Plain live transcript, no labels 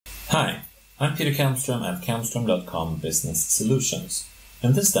Hi, I'm Peter Kalmstrom at kalmstrom.com Business Solutions.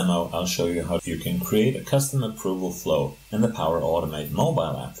 In this demo, I'll show you how you can create a custom approval flow in the Power Automate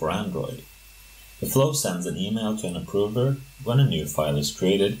mobile app for Android. The flow sends an email to an approver when a new file is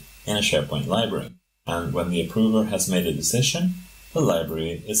created in a Sharepoint library, and when the approver has made a decision, the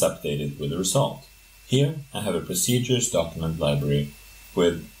library is updated with the result. Here, I have a procedures document library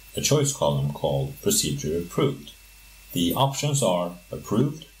with a choice column called Procedure Approved. The options are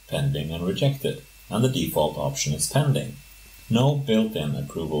Approved, Pending, and Rejected, and the default option is Pending. No built-in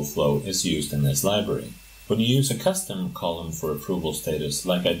approval flow is used in this library. When you use a custom column for approval status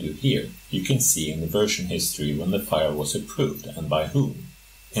like I do here, you can see in the version history when the file was approved and by whom.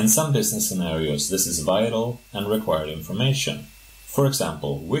 In some business scenarios, this is vital and required information. For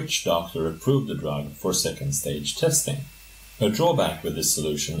example, which doctor approved the drug for second stage testing. A drawback with this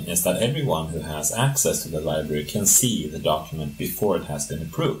solution is that everyone who has access to the library can see the document before it has been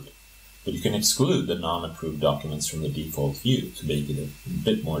approved, but you can exclude the non-approved documents from the default view to make it a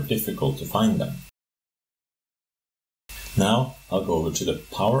bit more difficult to find them. Now I'll go over to the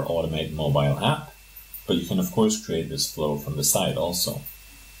Power Automate mobile app, but you can of course create this flow from the side also.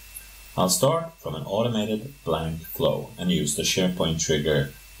 I'll start from an automated blank flow and use the Sharepoint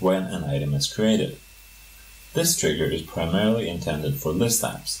trigger when an item is created. This trigger is primarily intended for list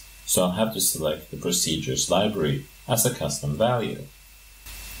apps, so I'll have to select the procedures library as a custom value.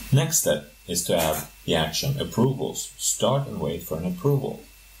 Next step is to add the action approvals, start and wait for an approval.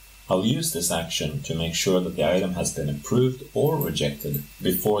 I'll use this action to make sure that the item has been approved or rejected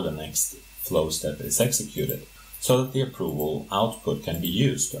before the next flow step is executed, so that the approval output can be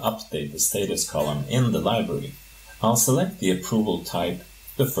used to update the status column in the library. I'll select the approval type,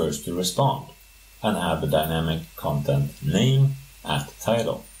 the first to respond, and add the dynamic content name at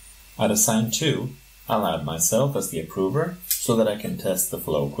title. At assign to, I'll add myself as the approver so that I can test the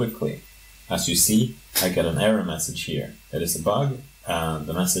flow quickly. As you see, I get an error message here. It is a bug, and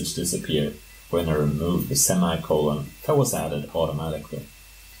the message disappeared when I removed the semicolon that was added automatically.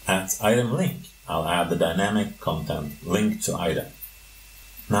 At item link, I'll add the dynamic content link to item.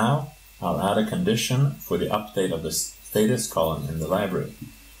 Now, I'll add a condition for the update of the status column in the library.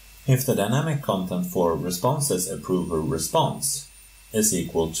 If the dynamic content for responses approver response is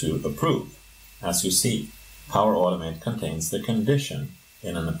equal to approve, as you see, Power Automate contains the condition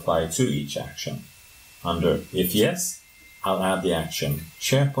in an apply to each action. Under if yes, I'll add the action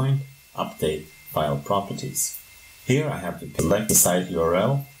Sharepoint update file properties. Here I have to select the site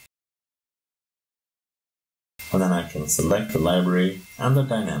URL, and then I can select the library and the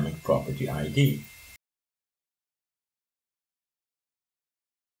dynamic property ID.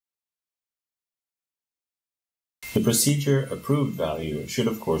 The procedure approved value should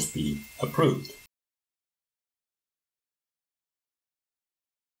of course be approved.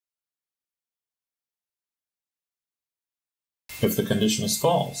 If the condition is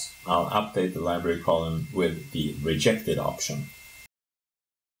false, I'll update the library column with the rejected option.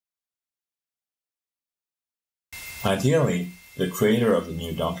 Ideally, the creator of the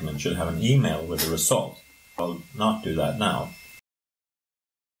new document should have an email with the result. I'll not do that now.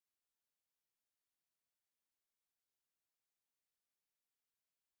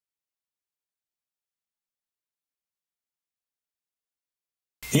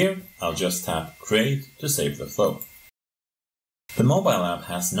 Here, I'll just tap Create to save the flow. The mobile app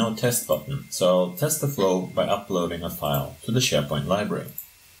has no test button, so I'll test the flow by uploading a file to the Sharepoint library.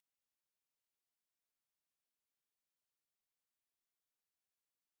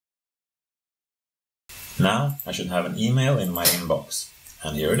 Now, I should have an email in my inbox,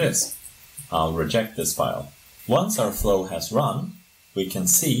 and here it is. I'll reject this file. Once our flow has run, we can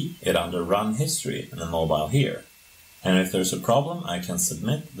see it under Run History in the mobile here. And if there's a problem, I can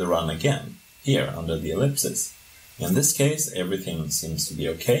submit the run again, here under the ellipsis. In this case, everything seems to be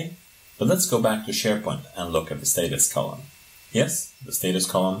okay, but let's go back to Sharepoint and look at the status column. Yes, the status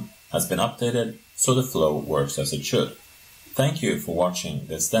column has been updated, so the flow works as it should. Thank you for watching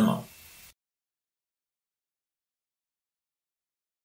this demo.